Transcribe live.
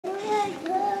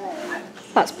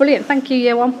That's brilliant. Thank you,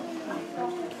 Year 1.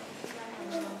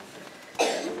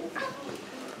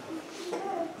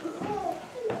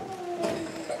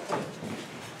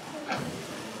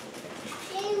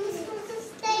 James was a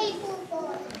stable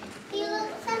boy. He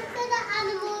looked after the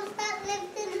animals that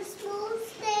lived in a small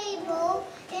stable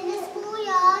in a small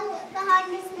yard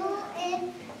behind a small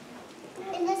inn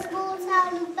in the small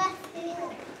town of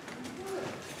Bethlehem.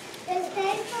 His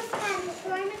days were spent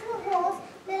throwing the horse,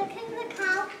 milking the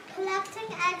cow, collecting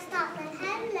eggs that the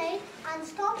hen laid, and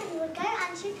stopping the goat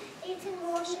and sheep, eating,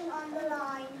 washing on the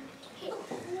line. He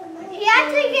had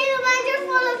to get a manger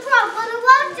full of crop, but the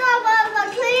one job was the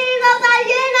cleaning of that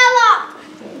you-know-what.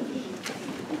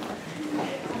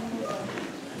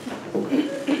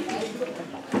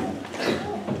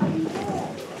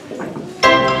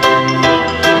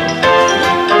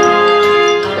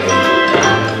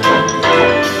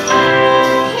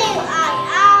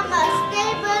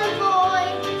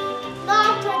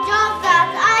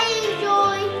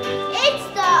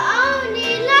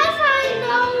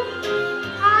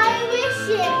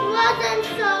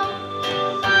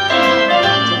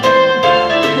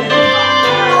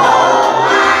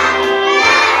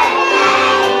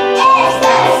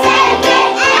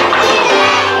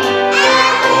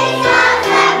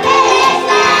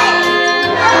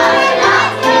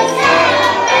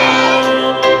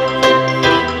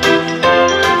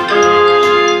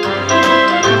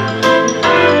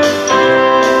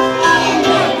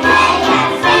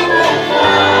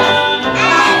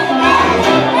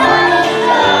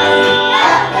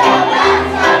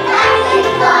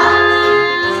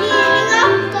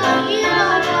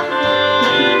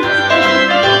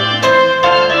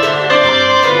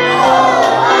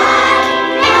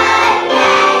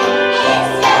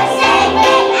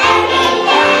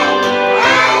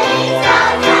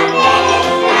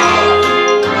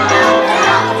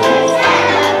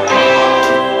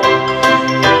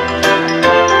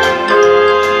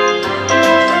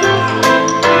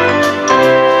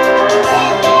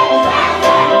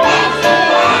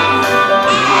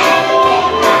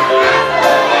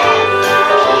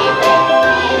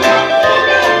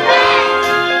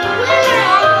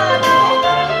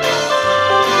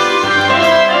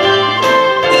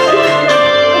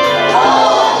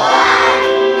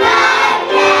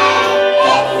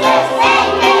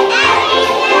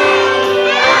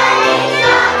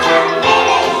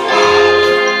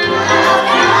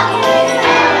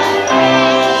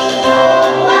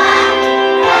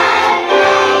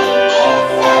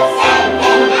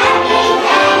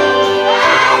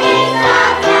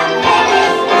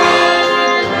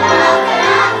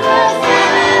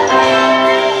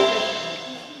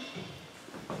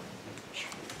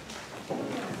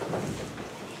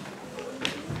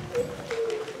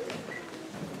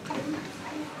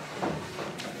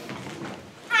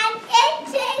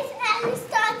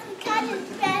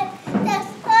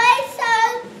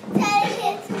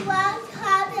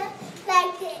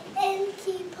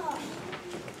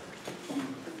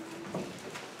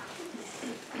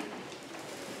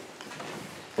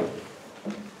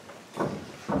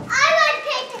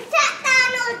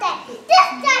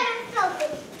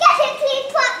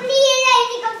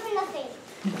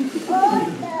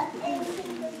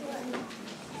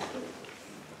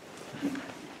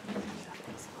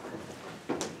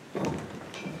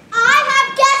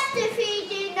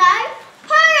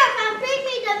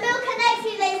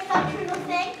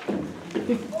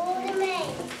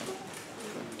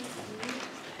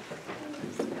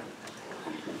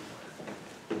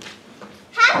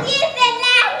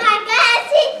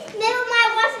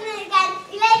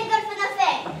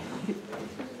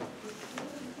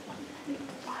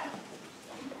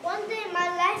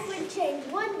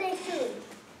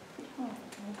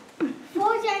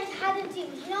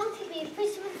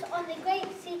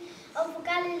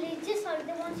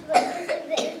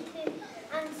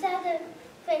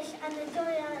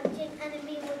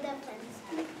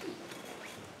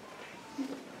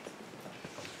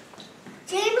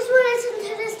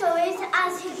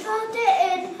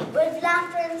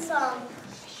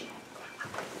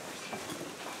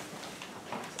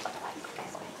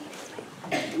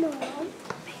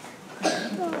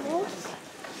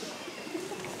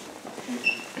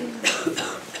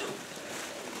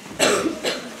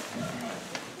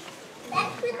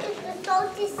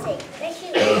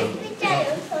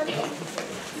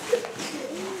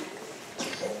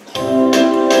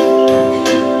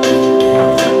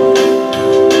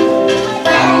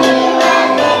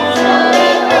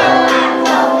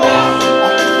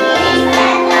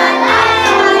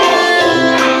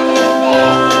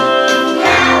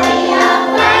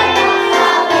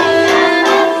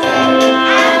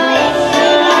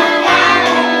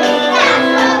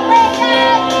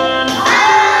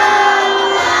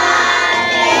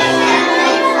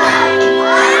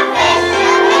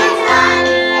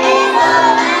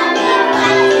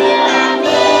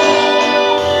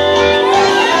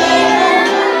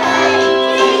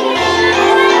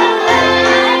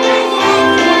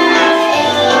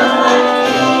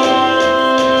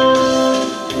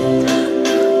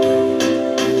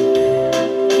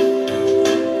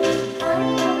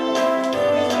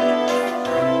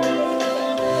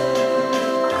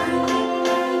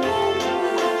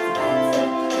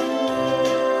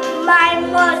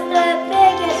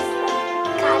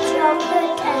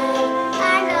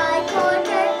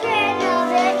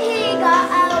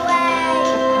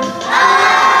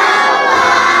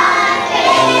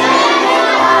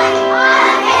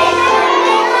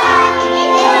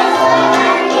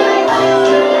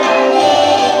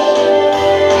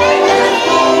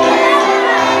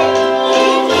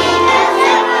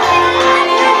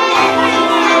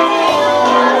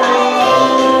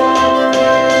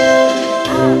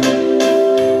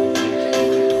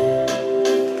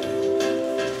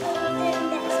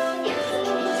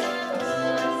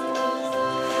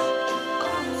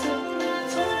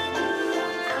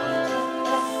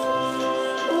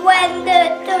 when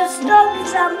the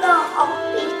storms and the hot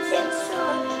beating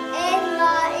sun. It's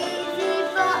not easy,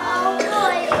 but oh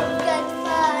boy, it's good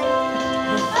fun.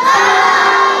 Oh,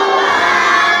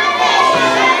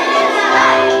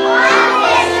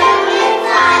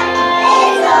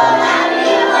 it's all that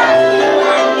we want, you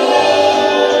and me.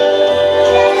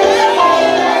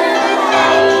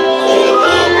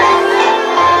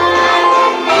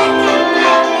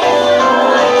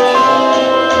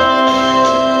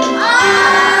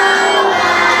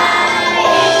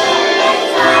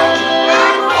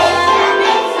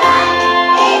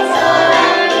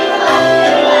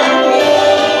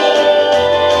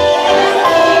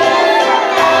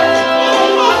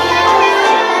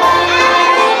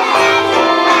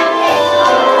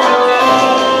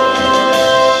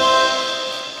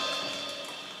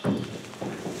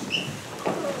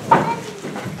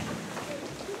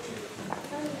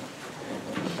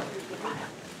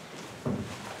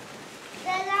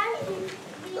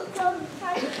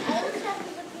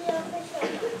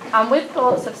 And with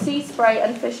thoughts of sea spray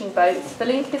and fishing boats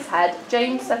filling his head,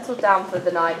 James settled down for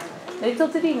the night. Little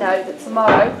did he know that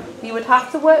tomorrow he would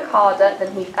have to work harder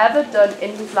than he'd ever done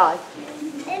in his life.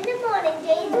 In the morning,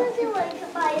 James was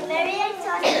awoken by a very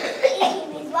excited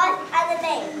eating his wife and the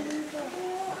maid.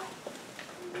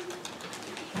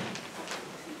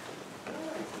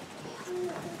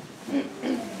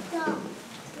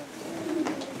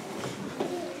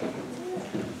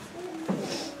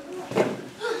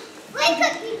 Wake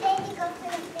up, you lady, go for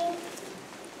the thing.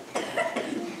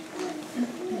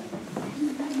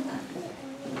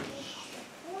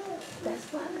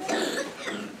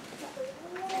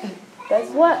 There's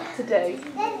work to do.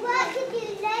 There's work to do.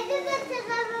 Let's go to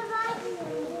the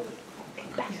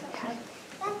Bethlehem.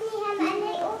 Bethlehem, and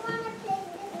they all want to play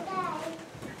this day.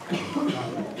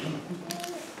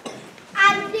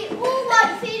 And they all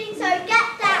want feeding, so get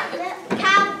that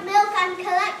cow milk and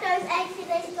collect those eggs you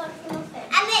lazy got for nothing.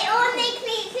 And they all need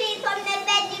clean from their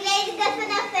bed you lazy got for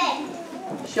nothing.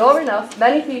 Sure enough,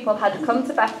 many people had come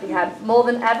to Bethlehem more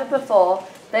than ever before.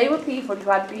 They were people who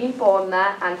had been born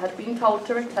there and had been told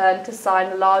to return to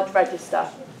sign a large register.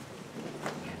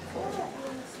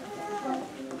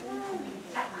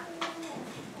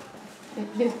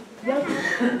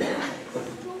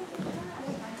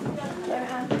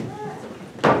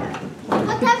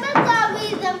 Whatever the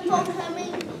reason for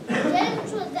coming,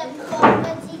 James was a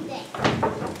poverty day.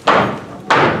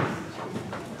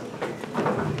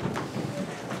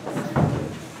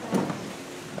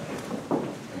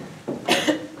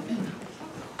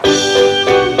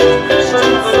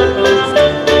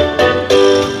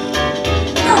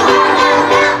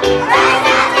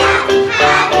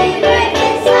 Happy birthday,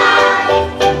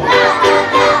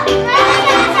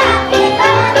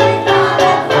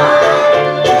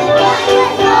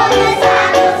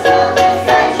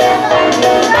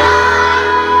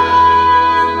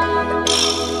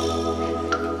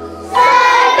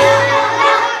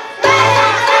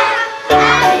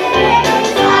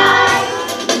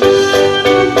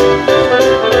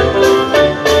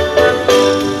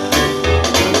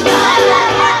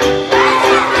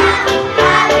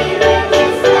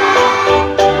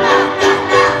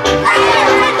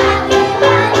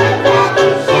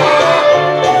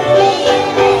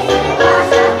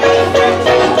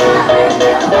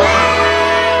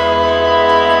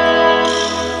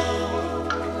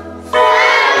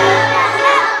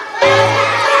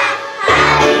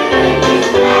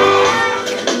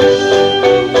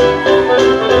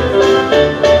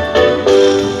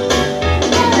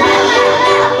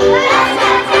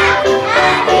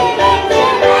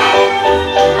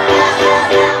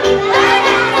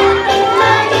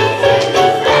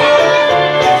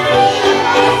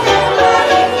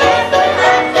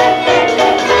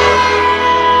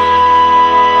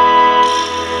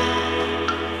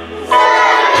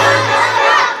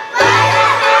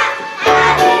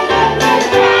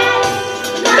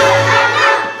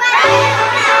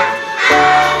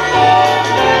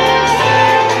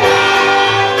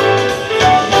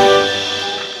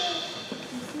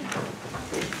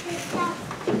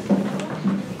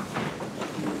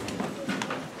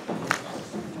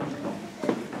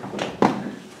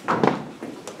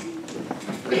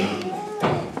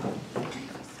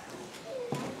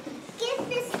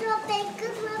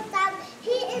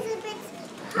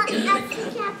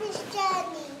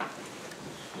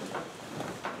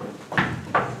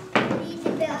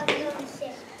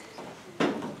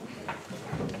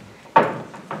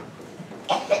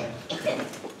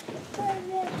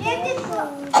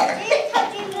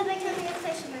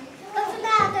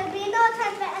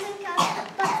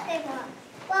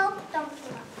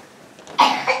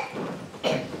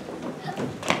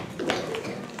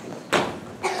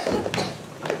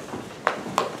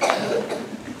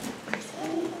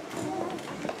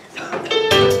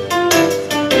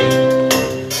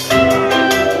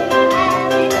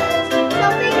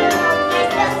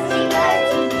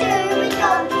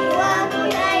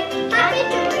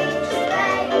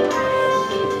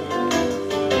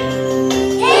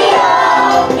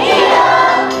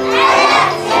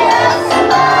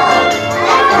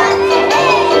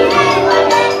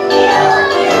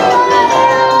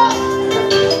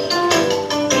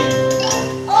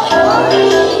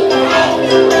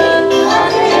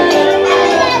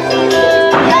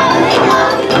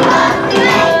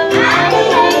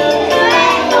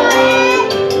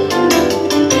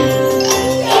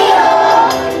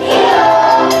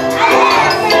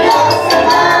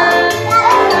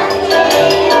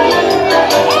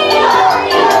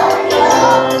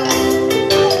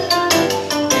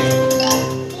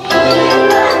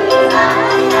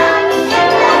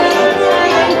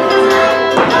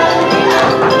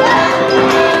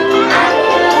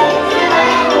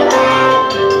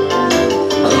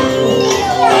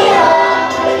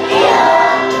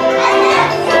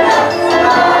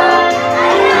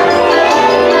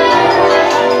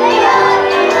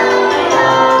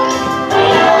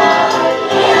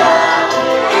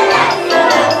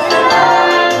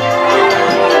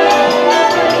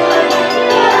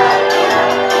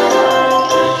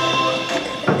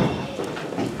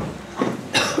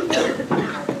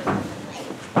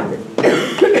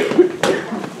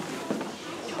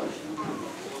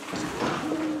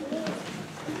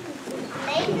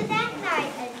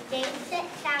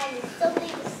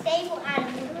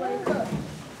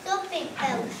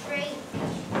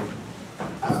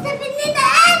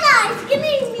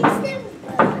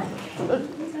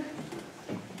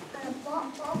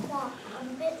 pop, pop, pop. And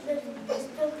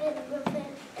still bit in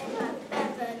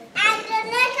heaven. And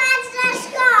look at the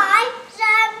sky,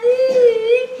 the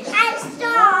moon and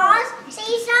stars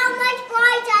see so much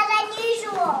brighter than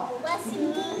usual.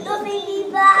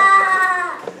 Nothing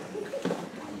bad.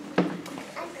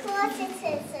 Of course it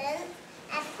isn't.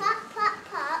 A pop, pop,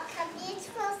 pop, a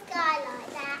beautiful sky like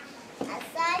that. A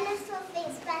dinosaur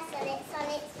thinks special, it's on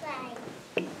its way.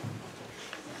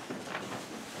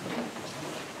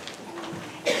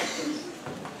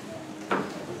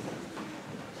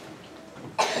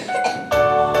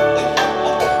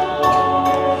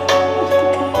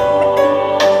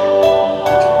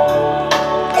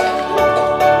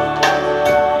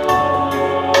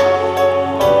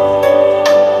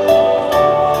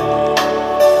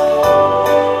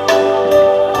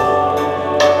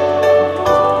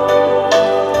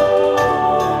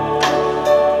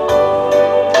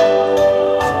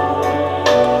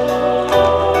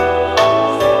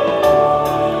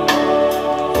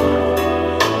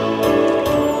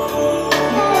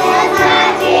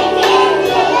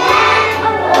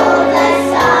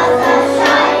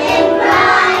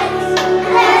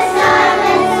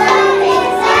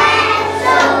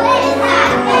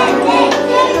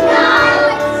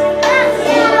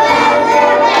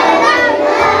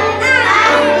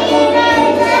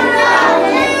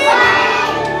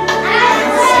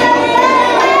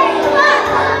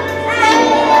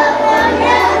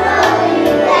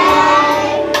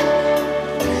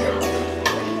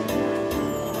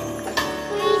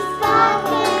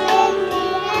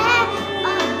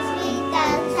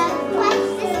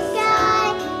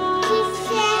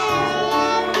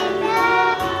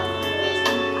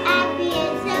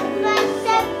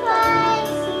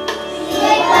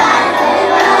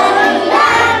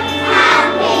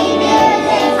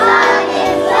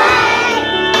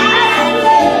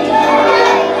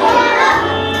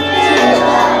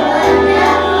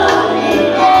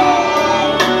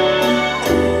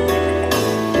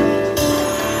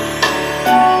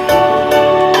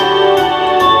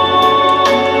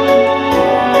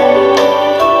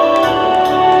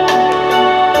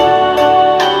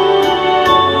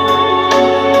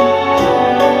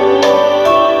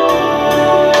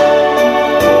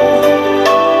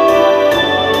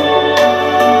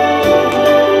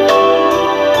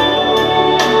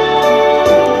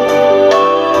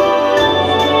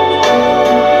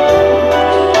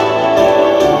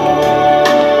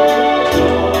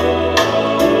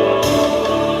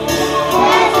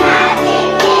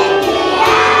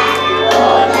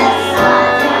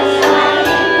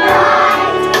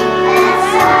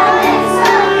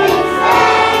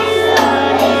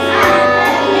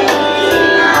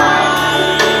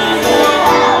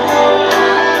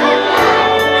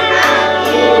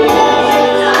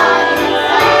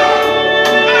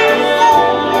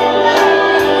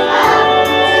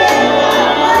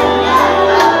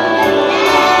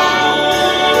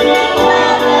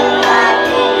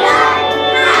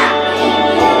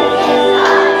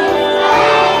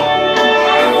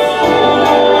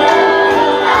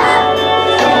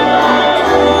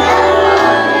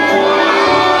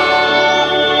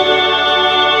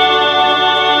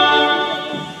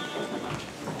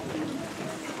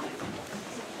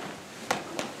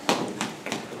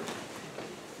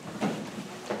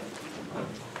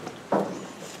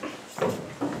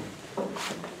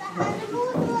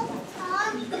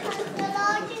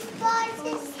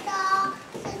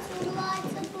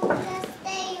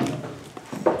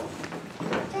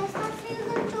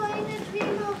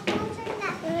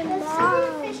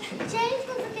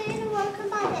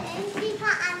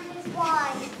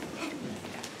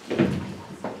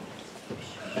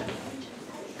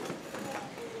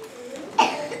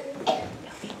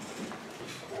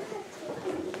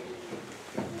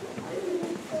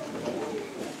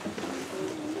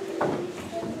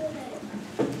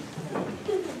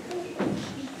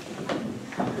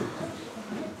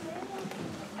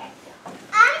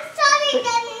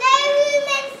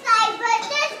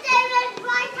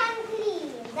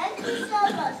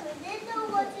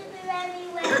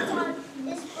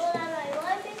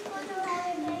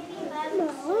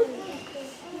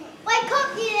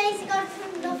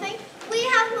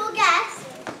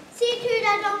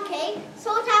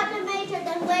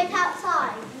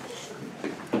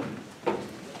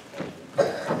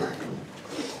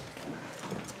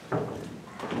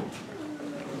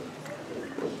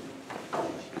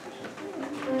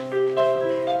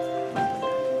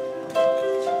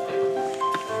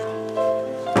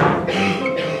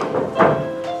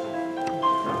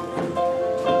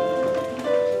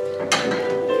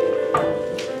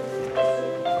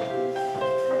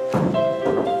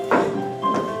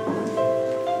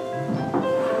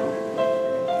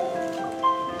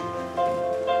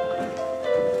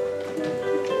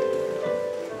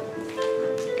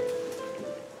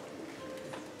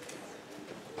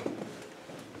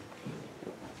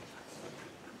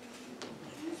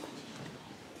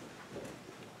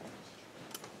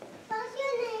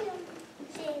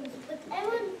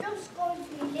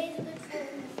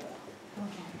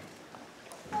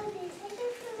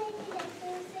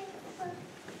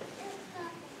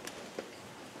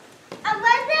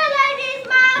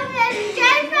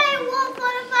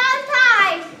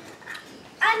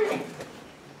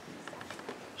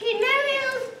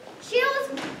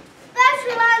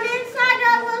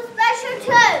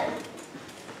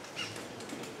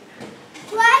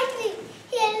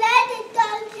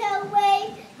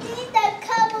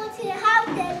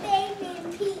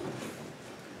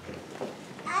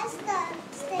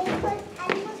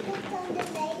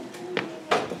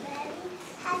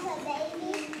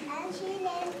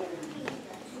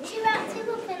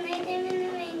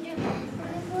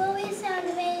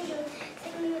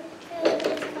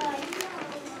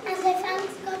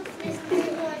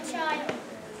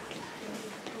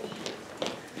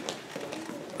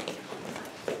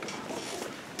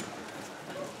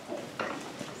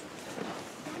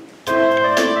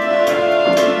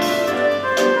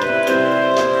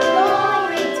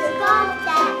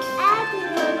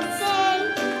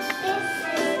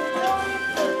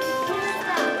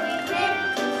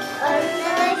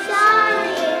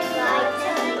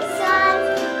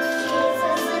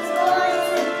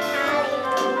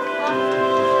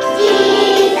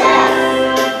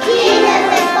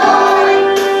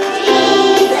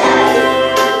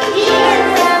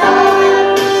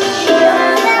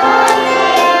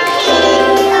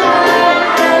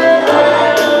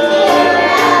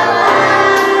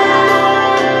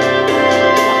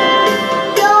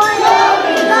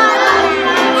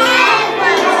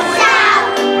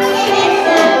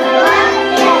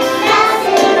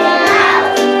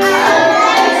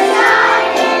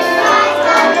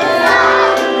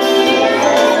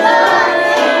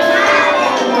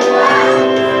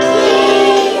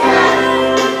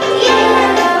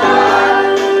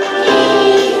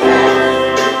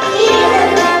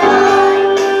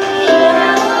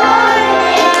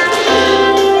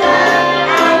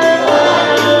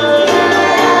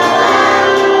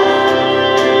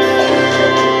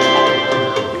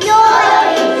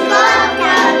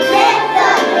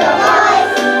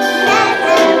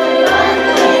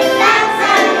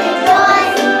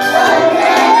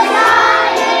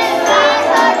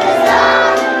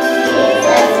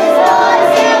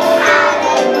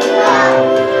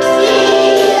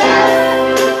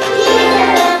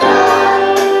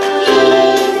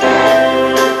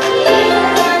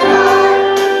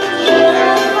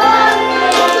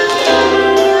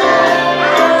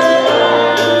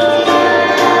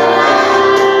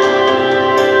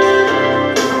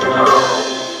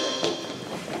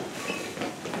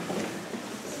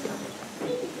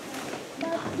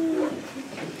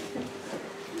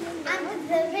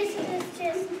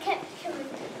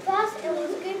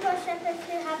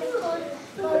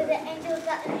 angels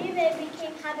that the new baby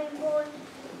king having born,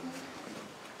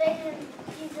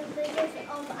 Jesus, the gift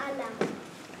of Allah.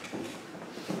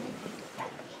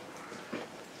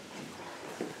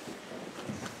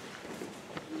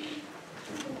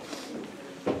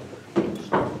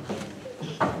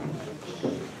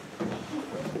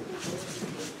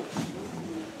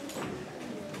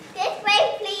 This way,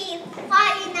 please.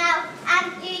 Quiet now, and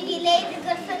do you lay the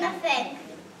good for nothing.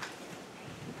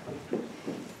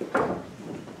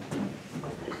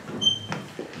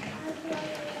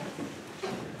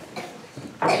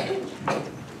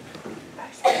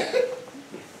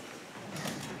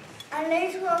 And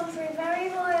later on, three very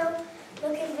royal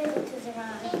looking visitors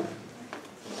arrived.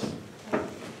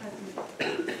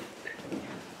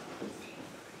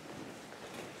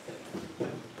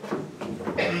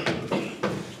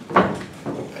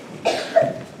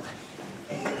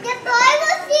 The boy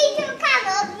will see two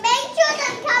camels. Make sure the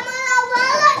camels are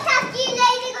well looked after, you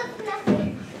lady good for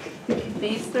nothing.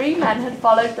 These three men had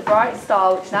followed the bright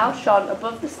star which now shone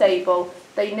above the stable.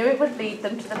 They knew it would lead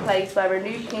them to the place where a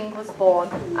new king was born,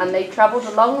 and they travelled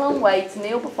a long, long way to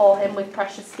kneel before him with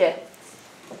precious gifts.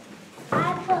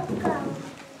 I put gold.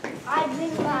 I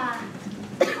bring bar.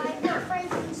 I put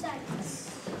frankincense.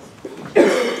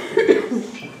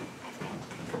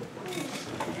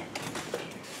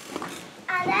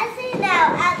 And as you know,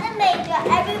 at the manger,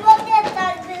 everyone gets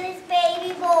dance with his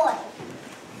baby boy.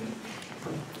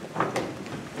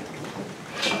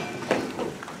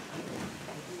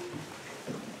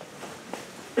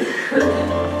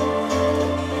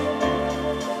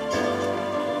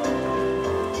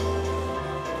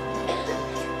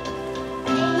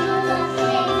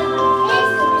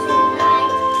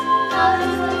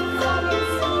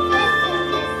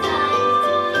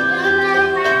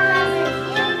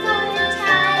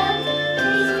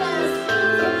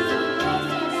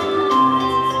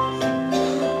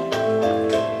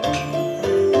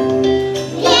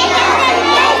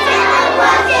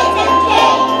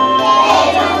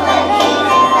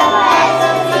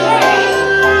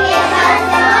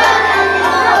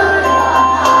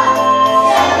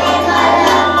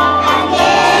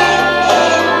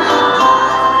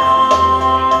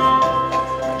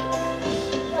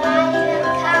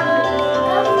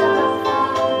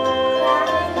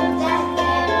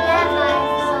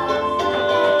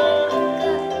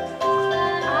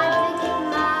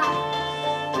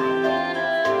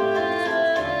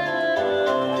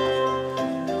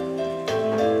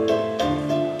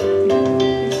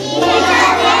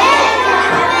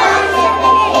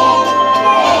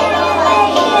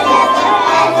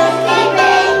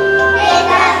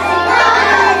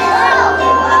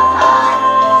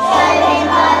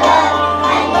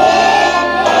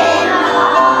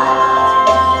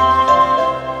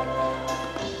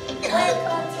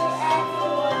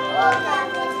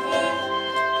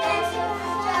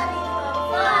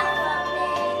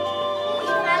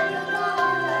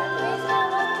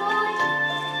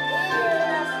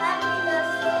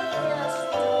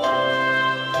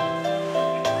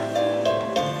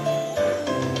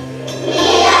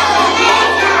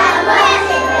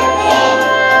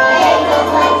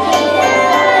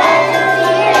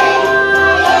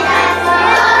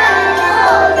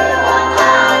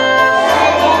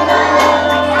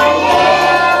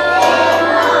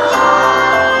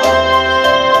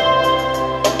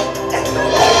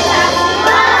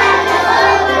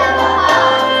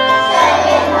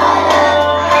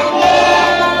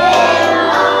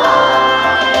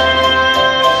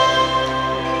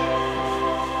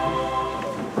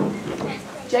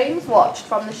 James watched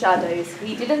from the shadows.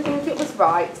 He didn't think it was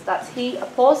right that he, a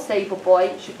poor stable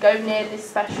boy, should go near this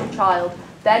special child.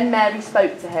 Then Mary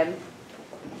spoke to him.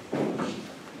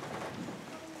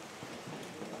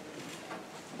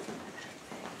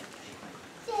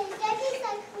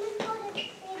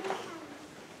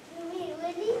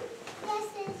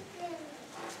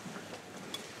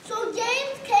 So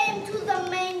James came to the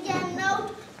manger and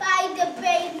knelt by the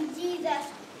baby Jesus.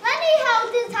 When he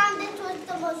held his hand, it was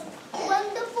the most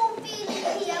wonderful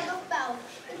feeling he ever felt.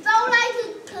 It felt like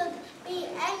it could be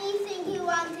anything he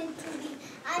wanted to be,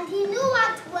 and he knew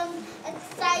at once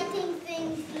exciting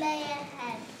things lay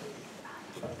ahead.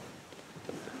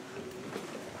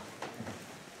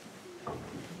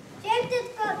 James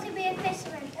had got to be a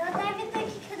fisherman. It was everything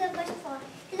he could have wished for.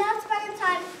 He loved spending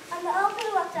time on the open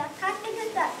water, casting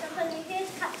his nets until he could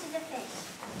catch the fish.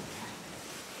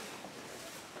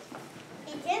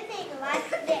 He didn't think life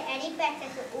could get any better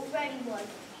than it already was.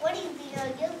 One evening,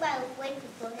 a young man was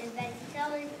waiting for him as he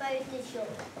sailed his boat to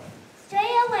shore.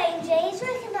 Straight away, James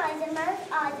recognized the man's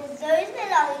eyes as those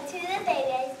belonging to the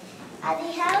babies as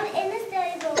he held in the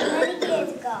stable many years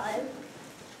ago.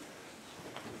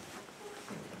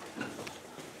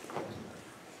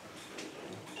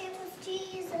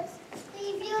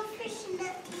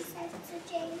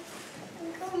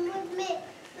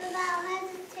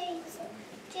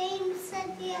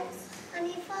 glorious, and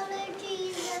he followed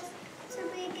Jesus to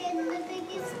begin the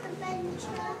biggest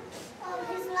adventure of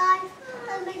his life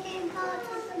and became part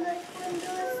of the most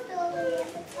wondrous story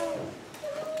ever told.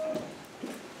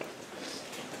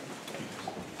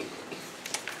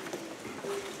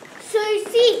 So you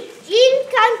see, dreams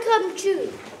can come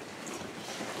true.